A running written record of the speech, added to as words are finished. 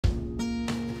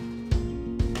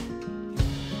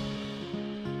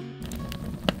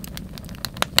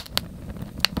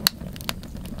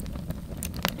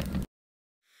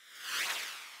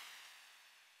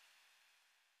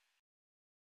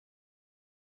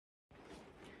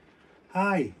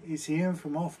Hi, it's Ian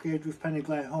from Offgate with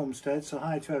Peniglen Homestead, so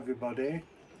hi to everybody.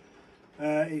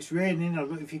 It's raining, I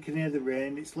don't know if you can hear the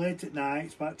rain. It's late at night,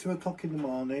 it's about 2 o'clock in the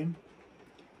morning.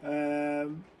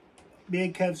 Me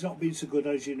and Kev's not been so good,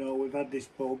 as you know. We've had this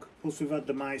bug, plus we've had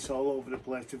the mice all over the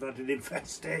place. We've had an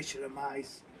infestation of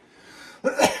mice.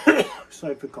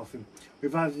 Sorry for coughing.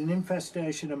 We've had an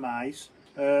infestation of mice.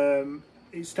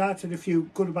 It started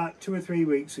about 2 or 3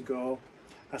 weeks ago.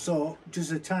 I saw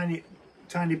just a tiny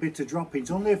bit of droppings,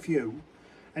 only a few.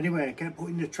 Anyway, I kept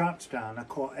putting the traps down. I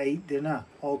caught 8 dinner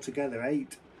altogether,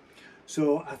 8.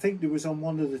 So I think there was on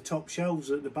one of the top shelves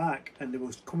at the back, and it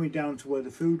was coming down to where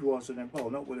the food was, and then, well,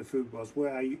 not where the food was,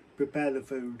 where I prepare the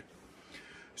food.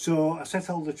 So I set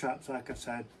all the traps, like I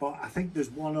said, but I think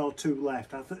there's 1 or 2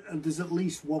 left. There's at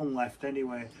least 1 left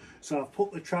anyway. So I've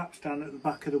put the traps down at the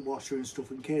back of the washer and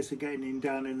stuff in case they're getting in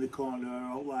down in the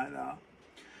corner or like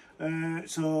that.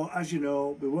 So as you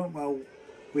know,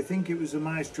 we think it was the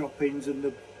mice droppings and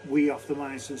the wee off the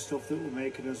mice and stuff that were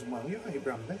making us well. You're right,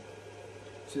 Bramble.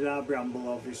 This is our Bramble,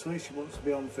 obviously. She wants to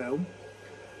be on film.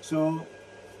 So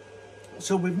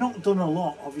we've not done a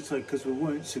lot, obviously, because we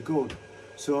weren't so good.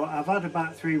 So I've had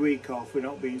about 3 weeks off. We're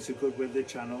not being so good with the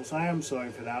channels. I am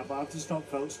sorry for that, but I've just not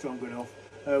felt strong enough.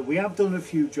 We have done a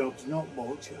few jobs, not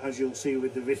much, as you'll see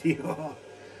with the video.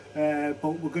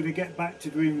 But we're going to get back to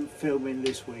doing filming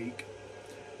this week.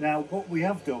 Now, what we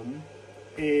have done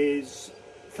is,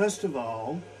 first of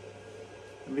all,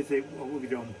 let me think, what have we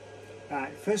done?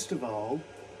 Right, first of all,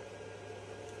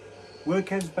 where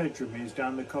Kev's bedroom is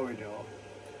down the corridor,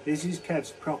 this is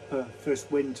Kev's proper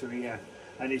first winter here,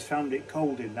 and he's found it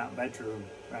cold in that bedroom,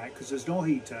 right, because there's no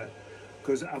heater,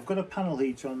 because I've got a panel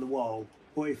heater on the wall,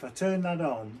 but if I turn that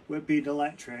on, with being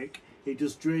electric, it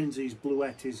just drains these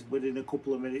bluettis within a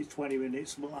couple of minutes, 20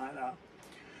 minutes, something like that,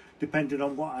 depending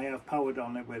on what I have powered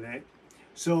on it with it.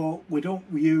 So we don't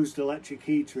use the electric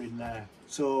heater in there,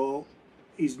 so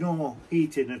there's no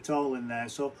heating at all in there.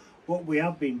 So what we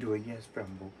have been doing, yes,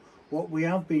 Bramble, what we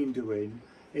have been doing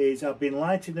is I've been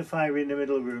lighting the fire in the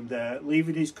middle room there,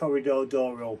 leaving his corridor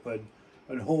door open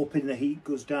and hoping the heat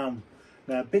goes down.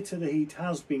 Now a bit of the heat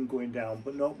has been going down,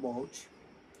 but not much.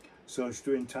 So she's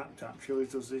doing tap tap. She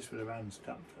always does this with her hands,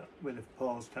 tap tap, with her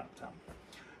paws, tap tap.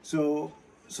 So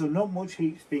not much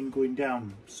heat's been going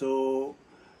down. So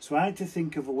I had to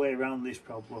think of a way around this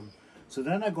problem. So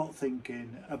then I got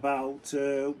thinking about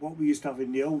what we used to have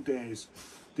in the old days,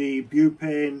 the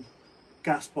butane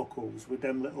gas buckles with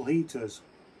them little heaters,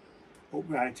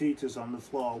 upright heaters on the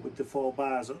floor with the 4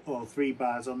 bars or 3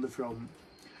 bars on the front.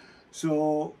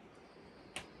 So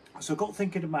I got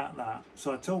thinking about that.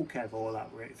 So I told Kev all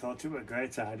that, we thought it was a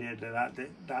great idea,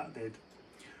 that did.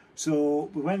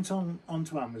 So we went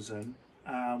onto Amazon.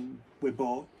 We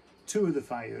bought 2 of the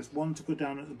fires, 1 to go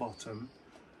down at the bottom.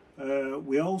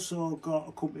 We also got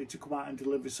a company to come out and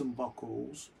deliver some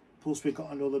buckles, plus we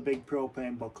got another big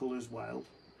propane buckle as well.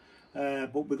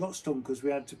 But we got stung because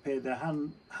we had to pay the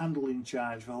handling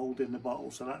charge for holding the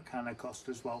bottle, so that kind of cost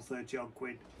us, well, 30 odd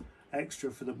quid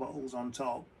extra for the bottles on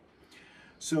top.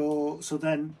 So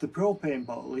then the propane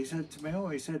bottle, he said to me,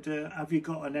 have you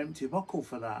got an empty bottle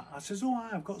for that? I says, oh,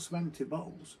 I've got some empty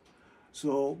bottles.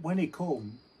 So when he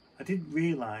come, I didn't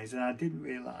realise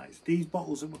these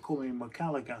bottles that were coming were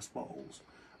Calagas bottles,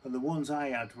 and the ones I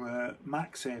had were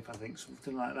MaxSafe, I think,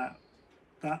 something like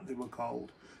that they were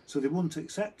called. So they wouldn't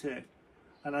accept it,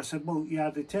 and I said, well, you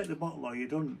either take the bottle or you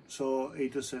don't. So he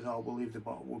just said, oh, we'll leave the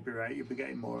bottle, we'll be right, you'll be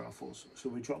getting more off us. So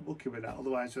we dropped lucky with that,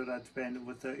 otherwise we'd have to pay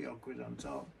another 30 odd quid on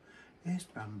top. Yes,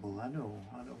 Bramble, I know.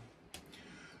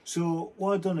 So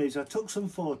what I've done is I took some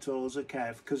photos of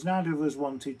Kev, because neither of us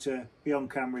wanted to be on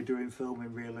camera doing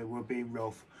filming, really, we're being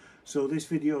rough. So this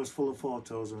video is full of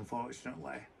photos,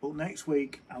 unfortunately. But next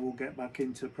week I will get back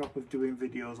into proper doing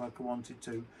videos like I wanted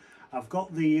to. I've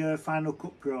got the Final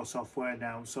Cut Pro software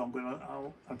now, so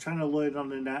I'm trying to learn on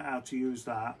the net how to use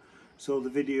that. So the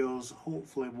videos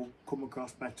hopefully will come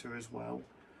across better as well.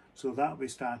 So that'll be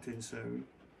starting soon.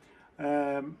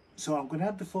 So I'm going to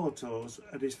add the photos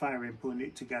of this firing, putting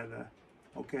it together.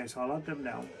 Okay, so I'll add them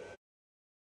now.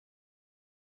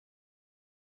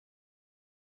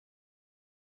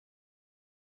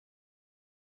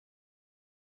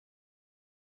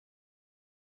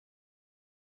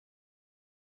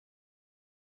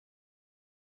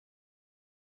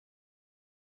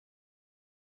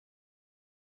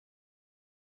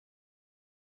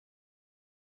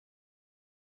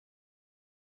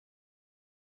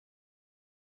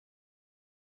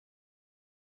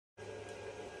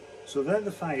 So they're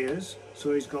the fires.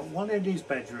 So he's got one in his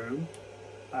bedroom,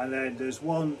 and then there's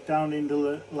one down in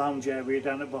the lounge area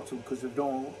down at the bottom because there's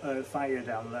no fire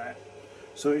down there.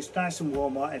 So it's nice and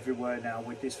warm out everywhere now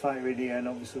with this fire in here and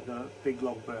obviously the big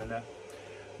log burner.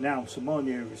 Now some more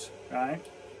news, right?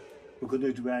 We're going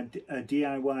to do a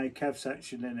DIY Kev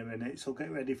section in a minute, so get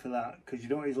ready for that, because you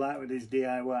know what he's like with his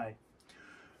DIY.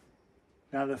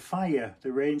 Now the fire,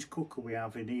 the range cooker we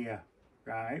have in here,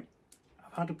 right?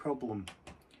 I've had a problem.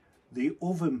 The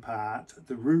oven part,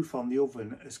 the roof on the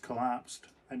oven has collapsed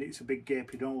and it's a big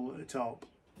gaping hole at the top.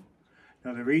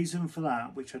 Now the reason for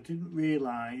that, which I didn't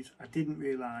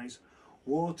realise,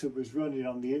 water was running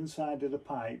on the inside of the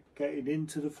pipe, getting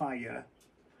into the fire,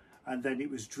 and then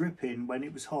it was dripping when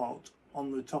it was hot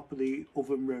on the top of the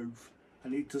oven roof,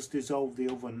 and it just dissolved the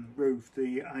oven roof,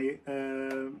 the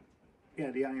iron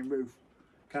roof,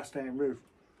 cast iron roof.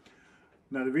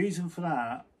 Now the reason for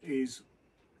that is,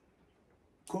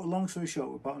 cut a long story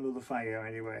short, we bought another fire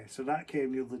anyway, so that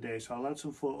came the other day, so I'll add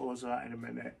some photos of that in a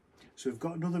minute. So we've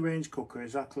got another range cooker,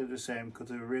 exactly the same, because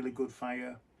they're a really good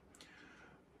fire.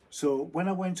 So when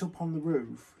I went up on the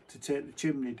roof to take the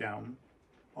chimney down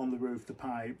on the roof, the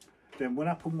pipe, then what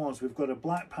happened was, we've got a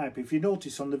black pipe. If you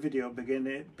notice on the video,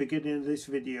 beginning of this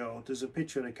video, there's a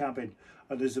picture of the cabin,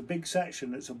 and there's a big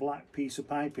section that's a black piece of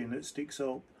piping that sticks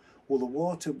up. Well, the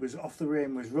water was off the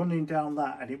rain, was running down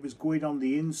that, and it was going on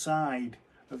the inside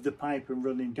of the pipe and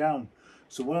running down.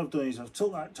 So what I've done is I've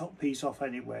took that top piece off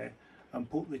anyway and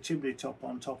put the chimney top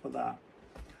on top of that.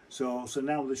 So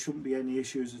now there shouldn't be any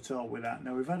issues at all with that.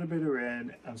 Now we've had a bit of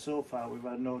rain and so far we've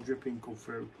had no dripping come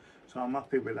through, so I'm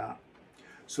happy with that.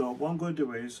 So what I'm going to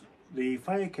do is, the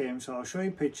fire came, so I'll show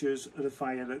you pictures of the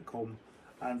fire that come,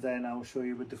 and then I'll show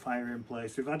you with the fire in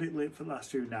place. We've had it lit for the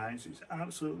last 2 nights. It's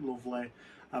absolutely lovely.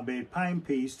 I made pine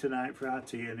peas tonight for our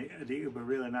tea, and it'll be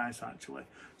really nice actually.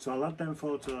 So I'll add them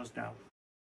photos now.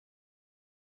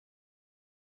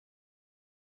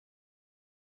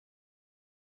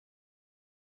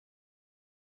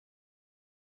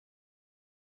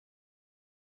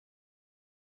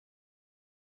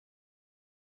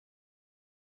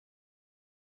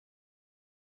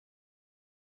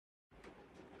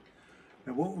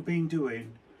 Now what we've been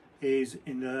doing is,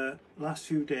 in the last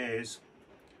few days,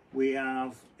 we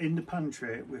have, in the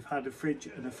pantry, we've had a fridge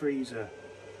and a freezer.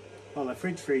 Well, a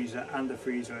fridge freezer and a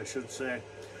freezer, I should say.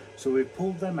 So we've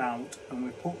pulled them out and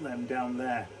we've put them down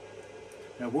there.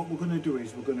 Now what we're going to do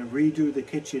is, we're going to redo the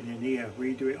kitchen in here,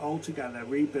 redo it all together,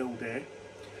 rebuild it.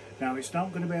 Now it's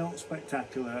not going to be all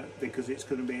spectacular, because it's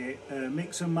going to be a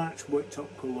mix and match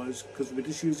worktop colours, because we're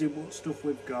just using what stuff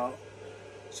we've got.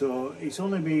 So it's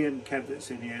only me and Kev that's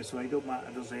in here, so it don't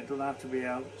matter, does it? It don't have to be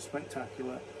out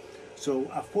spectacular. So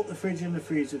I've put the fridge and the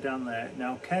freezer down there.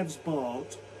 Now Kev's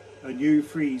bought a new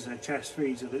freezer, chest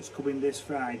freezer, that's coming this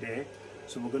Friday.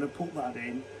 So we're going to put that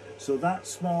in. So that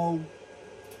small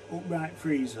upright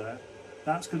freezer,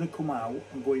 that's going to come out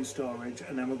and go in storage.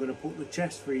 And then we're going to put the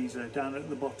chest freezer down at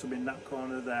the bottom in that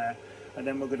corner there. And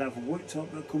then we're going to have a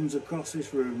worktop that comes across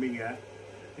this room here,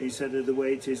 instead of the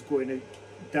way it is going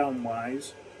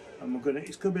downwise. And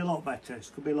it's going to be a lot better.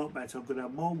 It's going to be a lot better. I'm going to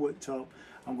have more worktop.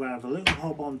 I'm going to have a little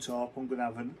hob on top. I'm going to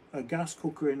have a gas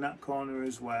cooker in that corner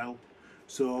as well.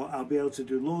 So I'll be able to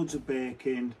do loads of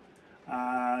baking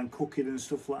and cooking and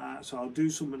stuff like that. So I'll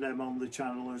do some of them on the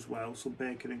channel as well. Some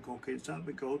baking and cooking. So that'd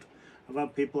be good. I've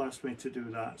had people ask me to do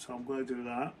that, so I'm going to do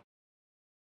that.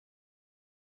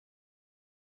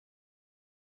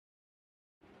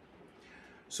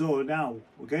 So now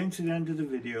we're getting to the end of the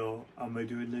video and we're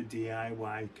doing the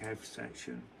DIY Kev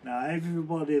section. Now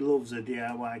everybody loves a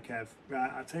DIY Kev, right?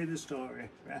 I'll tell you the story,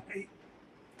 right?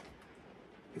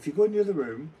 If you go in the other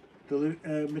room, the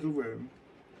middle room,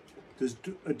 there's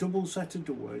a double set of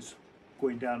doors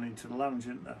going down into the lounge,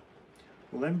 isn't there?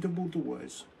 Well, them double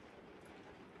doors,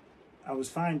 I was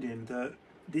finding that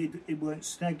it weren't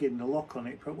snagging the lock on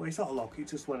it. Well, it's not a lock,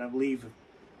 it's just one of lever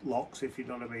locks, if you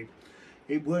know what I mean.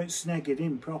 It weren't snagging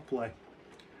in properly.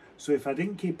 So if I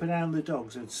didn't keep an eye on the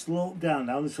dogs, I'd slope down.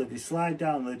 Honestly, they slide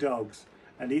down the dogs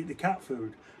and eat the cat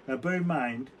food. Now bear in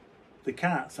mind, the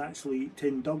cats actually eat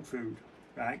tinned dog food,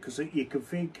 right? Because you can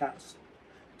feed cats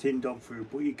tinned dog food,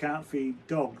 but you can't feed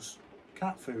dogs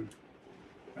cat food,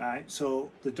 right?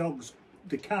 So the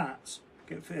cats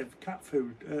get fed cat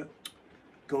food.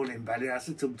 Golden belly, that's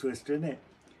a tongue twister, isn't it?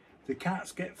 The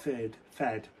cats get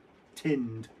fed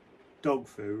tinned dog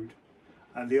food,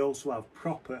 and they also have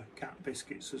proper cat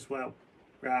biscuits as well,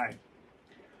 right?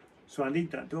 So I need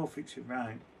that door fixing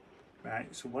right.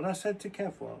 So what I said to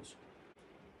Kev was,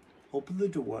 open the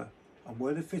door, and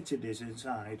where the fitting is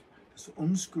inside, just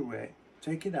unscrew it,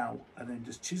 take it out, and then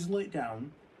just chisel it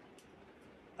down,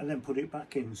 and then put it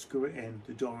back in, screw it in,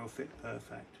 the door will fit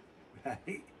perfect,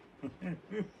 right?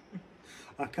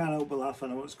 I can't help but laugh. I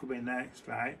know what's coming next,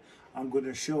 right? I'm going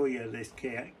to show you this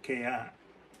DIY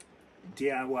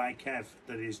Kev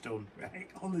that he's done, right?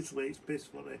 Honestly, it's piss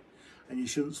funny. And you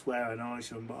shouldn't swear, I know I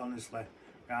shouldn't, but honestly,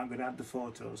 right, I'm going to add the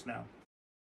photos now.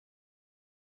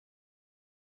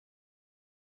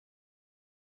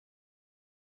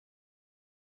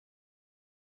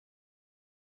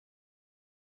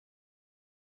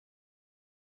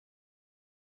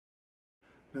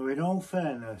 Now, in all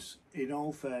fairness,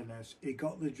 he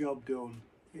got the job done.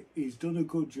 He's done a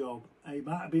good job. He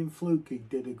might have been fluky,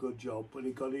 did a good job, but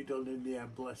he got it done in the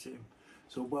end, bless him.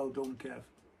 So well done, Kev.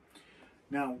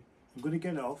 Now, I'm going to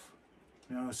get off.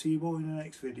 Now, I'll see you all in the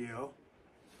next video.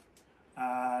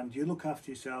 And you look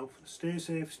after yourself. Stay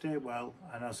safe, stay well,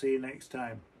 and I'll see you next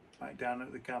time. Back down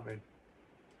at the cabin.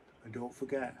 And don't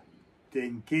forget,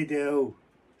 dinky-do.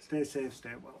 Stay safe,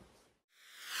 stay well.